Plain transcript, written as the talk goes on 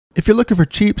If you're looking for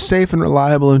cheap, safe, and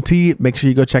reliable MT, make sure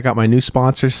you go check out my new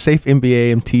sponsor,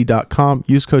 safembamt.com.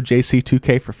 Use code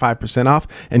JC2K for 5% off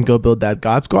and go build that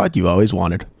God Squad you always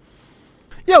wanted.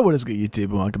 Yo, what is good, YouTube?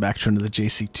 Welcome back to another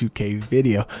JC2K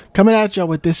video. Coming at y'all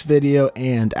with this video,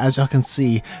 and as y'all can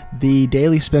see, the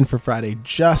daily spin for Friday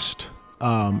just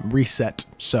reset.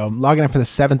 So I'm logging in for the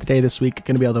 7th day this week.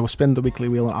 Going to be able to spin the weekly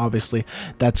wheel, and obviously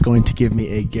that's going to give me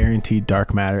a guaranteed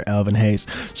dark matter ELVIN HAYES.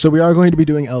 So we are going to be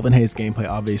doing ELVIN HAYES gameplay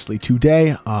obviously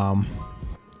today.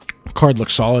 Card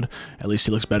looks solid. At least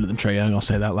he looks better than Tjayerrday. I'll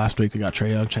say that. Last week we got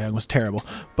Tjayerrday. Tjayerrday was terrible.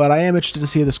 But I am interested to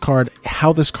see this card,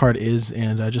 how this card is,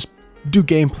 and just do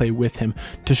gameplay with him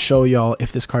to show y'all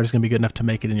if this card is going to be good enough to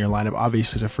make it in your lineup.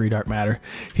 Obviously, it's a free dark matter.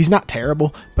 He's not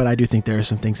terrible, but I do think there are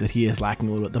some things that he is lacking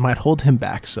a little bit that might hold him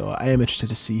back. So I am interested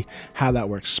to see how that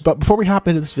works. But before we hop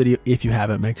into this video, if you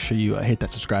haven't, make sure you hit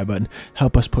that subscribe button.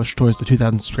 Help us push towards the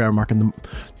 2,000 subscriber mark and the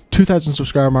 2,000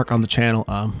 subscriber mark on the channel.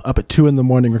 Up at 2 in the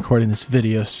morning recording this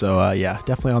video, so yeah,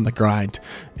 definitely on the grind.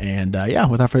 And yeah,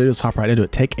 without further ado, let's hop right into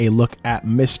it. Take a look at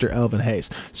Mr. ELVIN HAYES.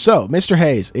 So Mr.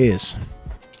 HAYES is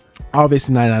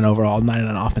obviously 99 overall,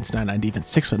 99 offense, 99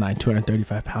 defense, 6'9",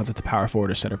 235 pounds at the power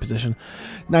forward or center position,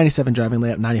 97 driving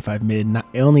layup, 95 mid,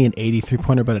 only an 80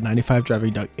 3-pointer, but a 95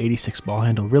 driving dunk, 86 ball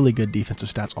handle, really good defensive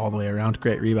stats all the way around,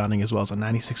 great rebounding as well as a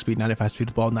 96 speed, 95 speed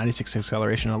of ball, 96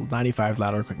 acceleration, a 95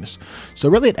 lateral quickness. So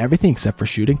really at everything except for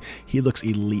shooting, he looks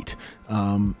elite.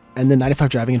 And then 95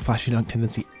 driving and flashy dunk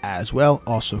tendency as well.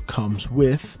 Also comes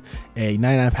with a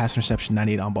 99 pass interception,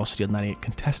 98 on-ball steal, 98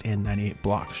 contest, and 98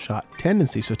 block shot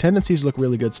tendency. So tendencies look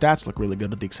really good. Stats look really good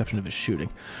with the exception of his shooting.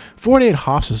 48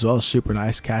 hops as well, super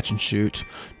nice. Catch and shoot,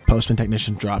 postman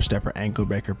technician, drop stepper, ankle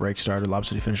breaker, break starter, lob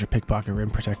city finisher, pickpocket, rim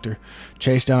protector,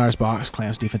 chase down artist box,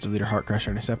 clamps, defensive leader, heart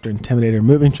crusher, interceptor, intimidator,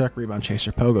 moving truck, rebound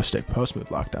chaser, pogo stick, post move,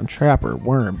 lockdown, trapper,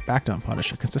 worm, back down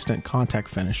punisher, consistent contact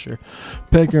finisher,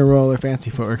 pick and roller, fancy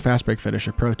footwork, fast break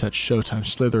finisher, pro touch, showtime,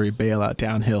 slithery, bailout,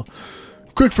 downhill,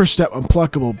 quick first step,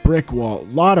 unpluckable, brick wall. A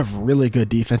lot of really good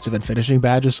defensive and finishing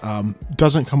badges.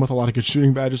 Doesn't come with a lot of good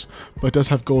shooting badges, but does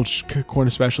have gold corner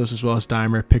specialist as well as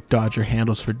dimer, pick dodger,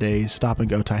 handles for days, stop and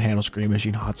go, tight handle, screen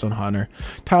machine, hot zone hunter,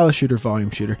 tireless shooter, volume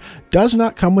shooter. Does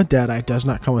not come with deadeye, does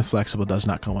not come with flexible, does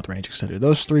not come with range extender.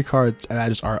 Those 3 cards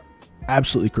badges are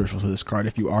absolutely crucial to this card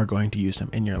if you are going to use him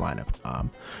in your lineup.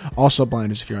 Also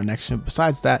blinders if you're on next to him.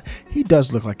 Besides that, he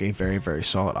does look like a very, very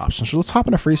solid option. So let's hop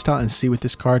into freestyle and see what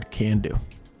this card can do.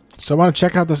 So I want to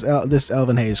check out this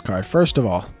ELVIN HAYES card. First of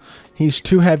all, he's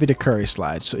too heavy to curry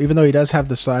slide. So even though he does have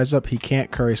the size up, he can't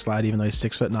curry slide even though he's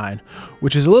 6'9",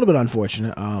 which is a little bit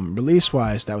unfortunate. Release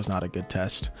wise, that was not a good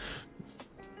test.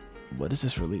 What is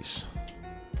this release?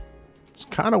 It's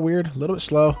kind of weird, a little bit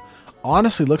slow.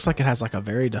 Honestly, looks like it has like a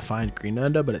very defined green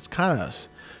window, but it's kind of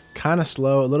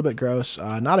slow, a little bit gross.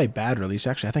 Not a bad release,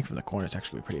 actually. I think from the corner it's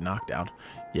actually pretty knocked down.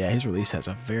 Yeah, his release has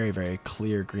a very, very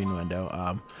clear green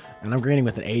window. And I'm greening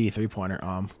with an 83 pointer.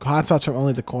 Hot spots are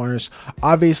only the corners.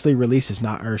 Obviously, release is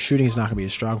not, or shooting is not going to be a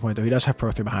strong point, though he does have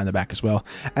pro 3 behind the back as well.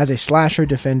 As a slasher,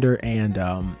 defender,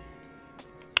 and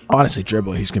honestly,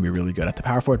 dribble, he's going to be really good at the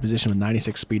power forward position with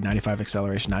 96 speed, 95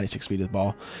 acceleration, 96 speed of the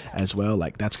ball as well.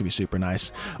 Like, that's going to be super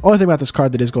nice. Only thing about this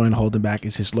card that is going to hold him back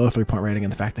is his low 3-point rating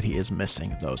and the fact that he is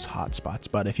missing those hot spots.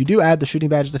 But if you do add the shooting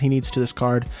badges that he needs to this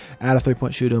card, add a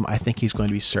 3-point shoot him, I think he's going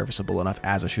to be serviceable enough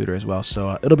as a shooter as well.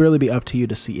 So it'll really be up to you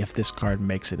to see if this card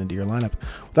makes it into your lineup.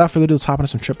 Without further ado, let's hop into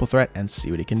some triple threat and see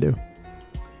what he can do.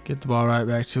 Get the ball right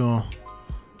back to him.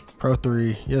 Pro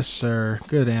 3, yes sir.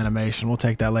 Good animation. We'll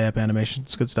take that layup animation.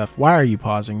 It's good stuff. Why are you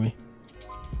pausing me?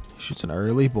 He shoots an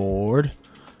early board.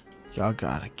 Y'all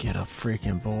gotta get a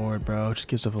freaking board, bro. Just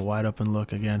gives up a wide open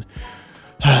look again.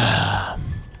 Get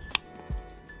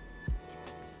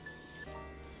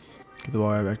the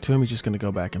ball right back to him. He's just gonna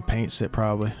go back and paint sit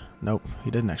probably. Nope, he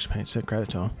didn't actually paint sit. Credit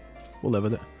to him. We'll live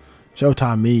with it.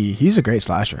 Showtime me. He's a great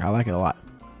slasher. I like it a lot.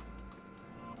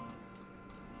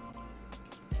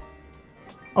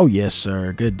 Oh, yes,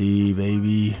 sir. Good D,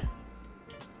 baby.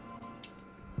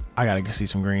 I got to see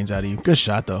some greens out of you. Good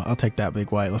shot, though. I'll take that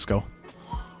big white. Let's go.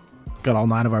 Got all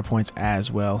 9 of our points as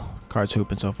well. Card's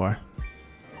hooping so far.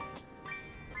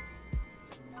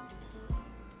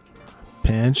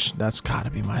 Pinch. That's got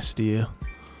to be my steal.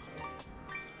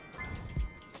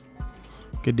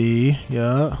 Good D.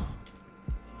 Yeah.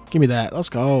 Give me that. Let's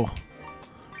go.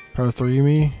 Pro 3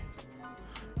 me.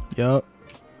 Yup.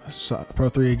 So, pro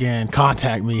 3 again.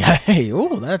 Contact me. Hey,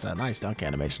 ooh, that's a nice dunk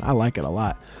animation. I like it a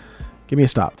lot. Give me a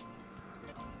stop.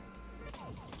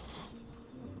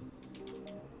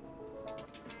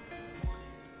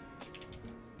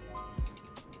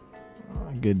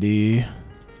 Good D.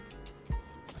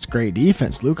 great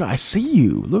defense, Luka. I see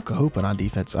you. Luka hooping on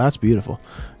defense. Oh, that's beautiful.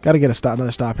 Got to get a stop,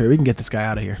 another stop here. We can get this guy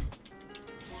out of here.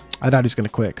 I thought he's going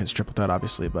to quit because triple threat,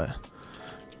 obviously, but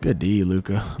good D,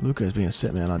 Luka. Luka is being a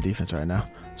sit man on defense right now.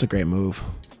 It's a great move.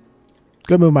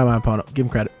 Good move by my opponent. Give him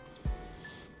credit.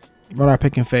 Run our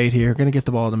pick and fade here. Going to get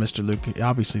the ball to Mr. Luka.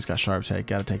 Obviously, he's got sharp take.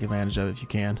 Got to take advantage of it if you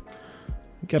can.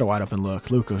 Get a wide open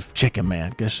look. Luka, chicken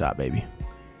man. Good shot, baby.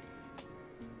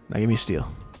 Now give me a steal.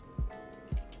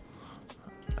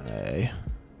 Hey.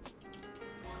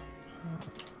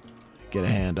 Get a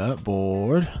hand up.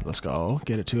 Board. Let's go.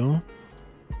 Get it to him.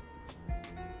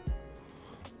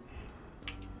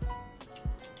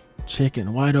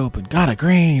 Chicken wide open. Got a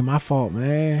green. My fault,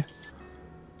 man.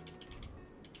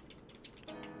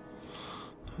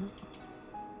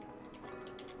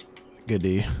 Good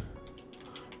D.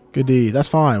 Good D. That's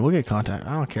fine. We'll get contact.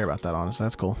 I don't care about that, honestly.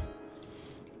 That's cool.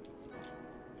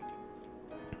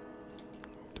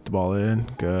 Get the ball in.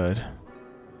 Good.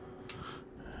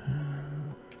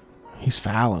 He's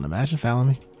fouling. Imagine fouling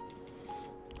me.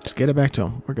 Just get it back to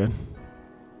him. We're good.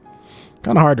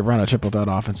 Kind of hard to run a triple threat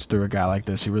offense through a guy like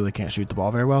this who really can't shoot the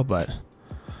ball very well, but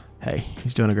hey,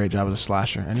 he's doing a great job as a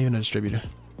slasher and even a distributor.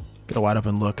 Get a wide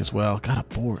open look as well. Got a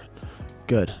board.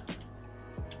 Good.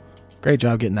 Great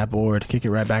job getting that board. Kick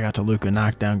it right back out to Luka.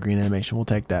 Knock down green animation. We'll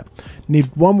take that.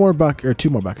 Need one more bucket or two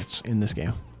more buckets in this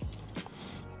game.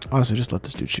 Honestly, just let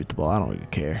this dude shoot the ball. I don't really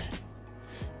care.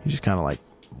 He's just kind of like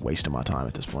wasting my time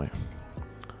at this point.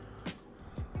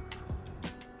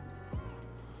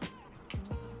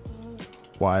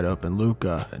 Wide open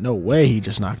Luka. No way he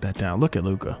just knocked that down. Look at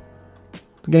Luka.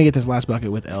 I'm going to get this last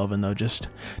bucket with ELVIN, though, just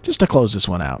to close this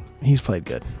one out. He's played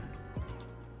good.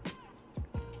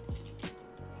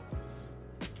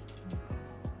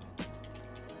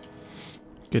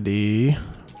 Good D.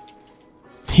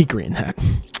 He greened that.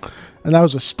 And that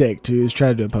was a stick, too. He was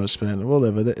trying to do a post spin. We'll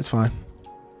live with it. It's fine.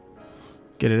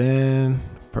 Get it in.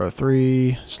 Pro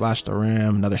 3. Slash the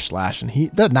rim. Another slash. And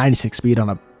that 96 speed on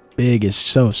a big is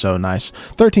so nice.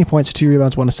 13 points, 2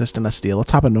 rebounds, 1 assist, and a steal.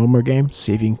 Let's hop a no more game.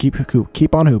 See if you can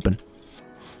keep on hooping.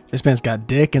 This man's got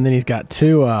Dick, and then he's got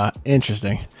two.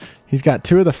 Interesting. He's got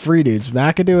two of the free dudes,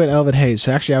 McAdoo and ELVIN HAYES.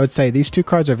 So actually, I would say these two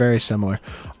cards are very similar.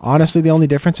 Honestly, the only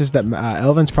difference is that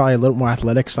ELVIN's probably a little more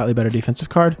athletic, slightly better defensive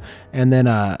card, and then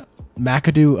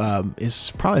McAdoo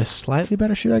is probably a slightly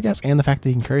better shooter, I guess, and the fact that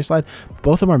he can curry slide.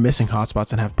 Both of them are missing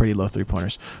hotspots and have pretty low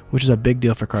three-pointers, which is a big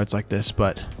deal for cards like this,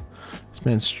 but this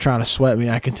man's trying to sweat me.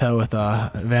 I can tell with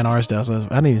Van Arsdale. So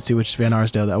I didn't even see which Van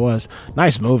Arsdale that was.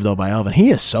 Nice move, though, by ELVIN.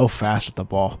 He is so fast with the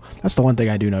ball. That's the one thing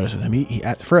I do notice with him. He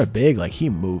for a big, like, he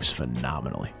moves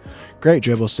phenomenally. Great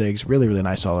dribble sigs. Really, really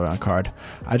nice all-around card.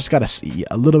 I just got to see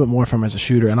a little bit more from him as a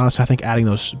shooter. And honestly, I think adding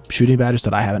those shooting badges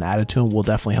that I haven't added to him will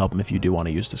definitely help him if you do want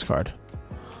to use this card.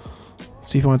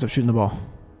 Let's see if he winds up shooting the ball.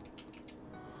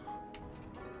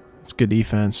 It's good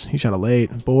defense. He shot a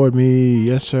late. Board me.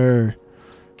 Yes, sir.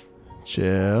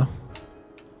 Chill.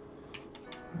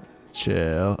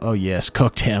 Chill. Oh, yes.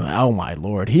 Cooked him. Oh, my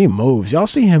Lord. He moves. Y'all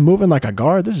see him moving like a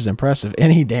guard? This is impressive.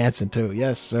 And he dancing, too.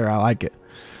 Yes, sir. I like it.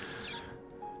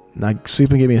 Now,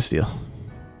 sweep and give me a steal.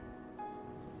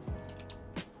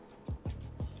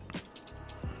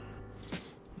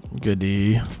 Good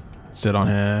D. Sit on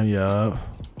him. Yup.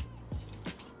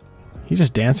 He's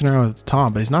just dancing around with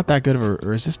Tom, but he's not that good of a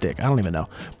resist dick. I don't even know.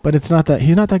 But it's not that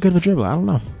he's not that good of a dribbler. I don't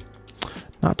know.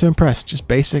 Not too impressed. Just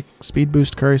basic speed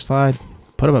boost, curry slide.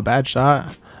 Put up a bad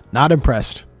shot. Not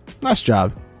impressed. Nice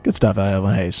job. Good stuff out of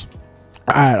ELVIN HAYES.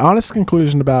 All right, honest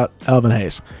conclusion about ELVIN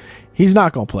HAYES. He's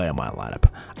not going to play in my lineup.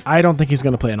 I don't think he's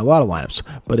going to play in a lot of lineups.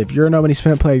 But if you're a no money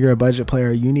spent player, you're a budget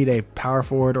player, you need a power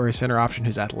forward or a center option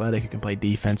who's athletic, who can play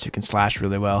defense, who can slash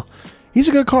really well. He's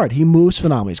a good card. He moves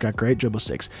phenomenally. He's got great dribble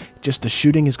six. Just the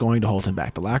shooting is going to hold him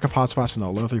back. The lack of hotspots and the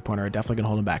low three-pointer are definitely going to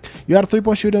hold him back. You add a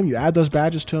three-point shoot him, you add those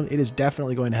badges to him, it is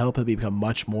definitely going to help him become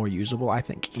much more usable, I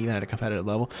think, even at a competitive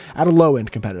level, at a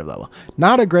low-end competitive level.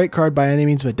 Not a great card by any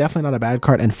means, but definitely not a bad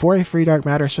card. And for a free dark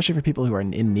matter, especially for people who are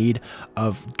in need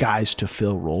of guys to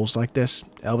fill roles like this,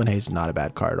 ELVIN HAYES is not a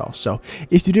bad card at all. So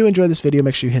if you do enjoy this video,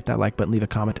 make sure you hit that like button, leave a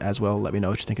comment as well. Let me know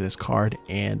what you think of this card,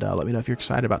 and let me know if you're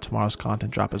excited about tomorrow's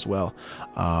content drop as well.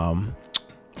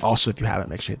 Also, if you haven't,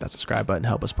 make sure you hit that subscribe button.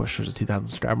 Help us push towards the 2,000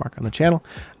 subscribe mark on the channel.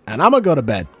 And I'm going to go to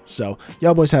bed. So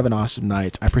y'all boys have an awesome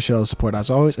night. I appreciate all the support as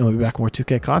always, and we'll be back with more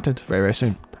 2K content very, very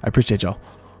soon. I appreciate y'all.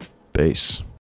 Peace.